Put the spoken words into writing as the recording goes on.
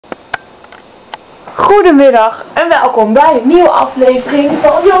Goedemiddag en welkom bij een nieuwe aflevering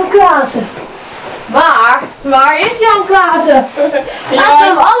van Jan Klaasen. Maar, waar is Jan Klaasen? Laten we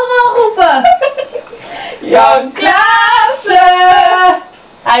hem allemaal roepen. Jan Klaasen!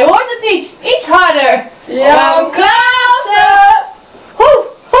 Hij hoort het niet, iets harder. Jan Klaasen!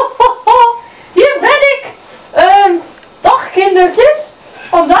 Hier ben ik. Dag kindertjes.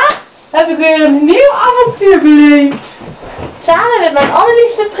 Vandaag heb ik weer een nieuw avontuur beleefd. Samen met mijn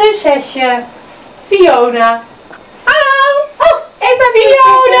allerliefste prinsesje, Fiona. Hallo! Oh, ik ben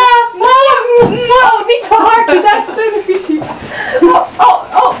Fiona! Oh, niet zo hard, we zijn op televisie.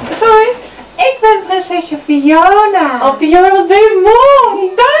 Sorry. Ik ben prinsesje Fiona. Oh, Fiona, wat ben je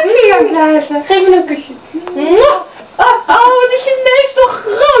mooi. Dank je, Jan Klaasen. Geef me een kusje. Oh, wat is je neus toch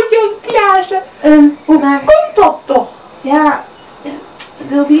groot, Jan Klaasen. Hoe komt dat toch? Ja, ik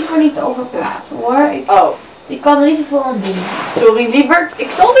wil liever niet over praten, hoor. Ik kan er niet zoveel aan doen. Sorry, lieverd.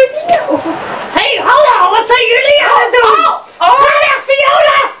 Ik zal er niet meer over. Hé, hallo, wat zijn jullie aan het doen? Ga weg,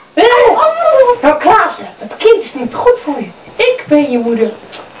 Fiona! Nou, Klaasen, dat kind is niet goed voor je. Ik ben je moeder.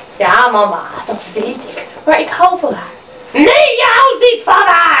 Ja, mama, dat weet ik. Maar ik hou van haar. Nee, je houdt niet van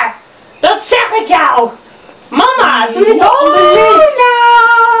haar! Dat zeg ik jou! Mama, doe dit toch onbeleefd.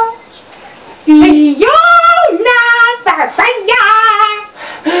 Fiona, waar ben jij?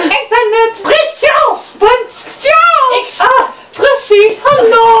 Ik ben het Prins Charles! Prins Charles! Precies.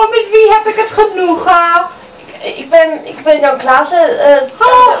 Hallo, met wie heb ik het genoegen? Ik ben Jan Klaasen.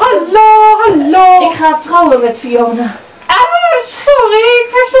 Hallo. Ik ga trouwen met Fiona. Sorry, ik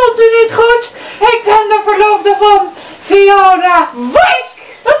verstond u niet goed. Ik ben de verloofde van Fiona. Wat?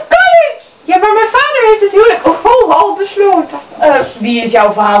 Dat kan niet! Ja, maar mijn vader heeft het huwelijk al besloten. Wie is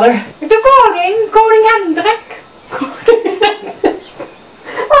jouw vader? De koning Hendrik.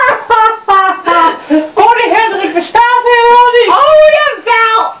 Koning Hendrik bestaat helemaal niet. Oh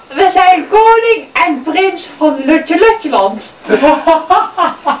jawel, we zijn koning en prins van Lutjeland.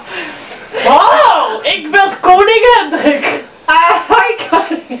 Wow, ik ben koning Hendrik. Hoi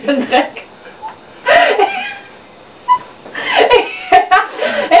koning Hendrik.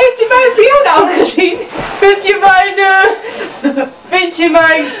 Heeft u mijn Fiona ook gezien? Vind je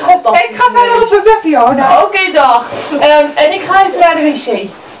mijn schot? Ik ga verder op zoek naar Fiona. Oké, dag. En ik ga even naar de wc.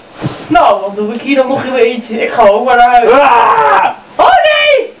 Nou, wat doe ik hier dan nog in eentje? Ik ga ook maar naar huis. Oh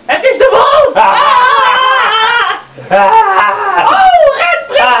nee! Het is de wolf! Oh, red,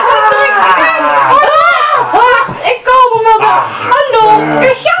 prins! Wacht, ik kom hem wel. Hallo,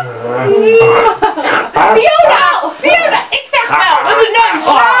 kusje? Fiona, ik zeg wel, met mijn neus.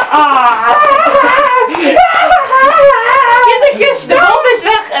 Kindertjes, de wolf is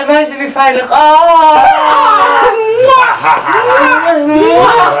weg en wij zijn weer veilig.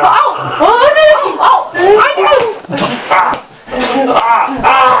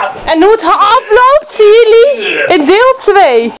 En hoe het afloopt, zien jullie in deel 2.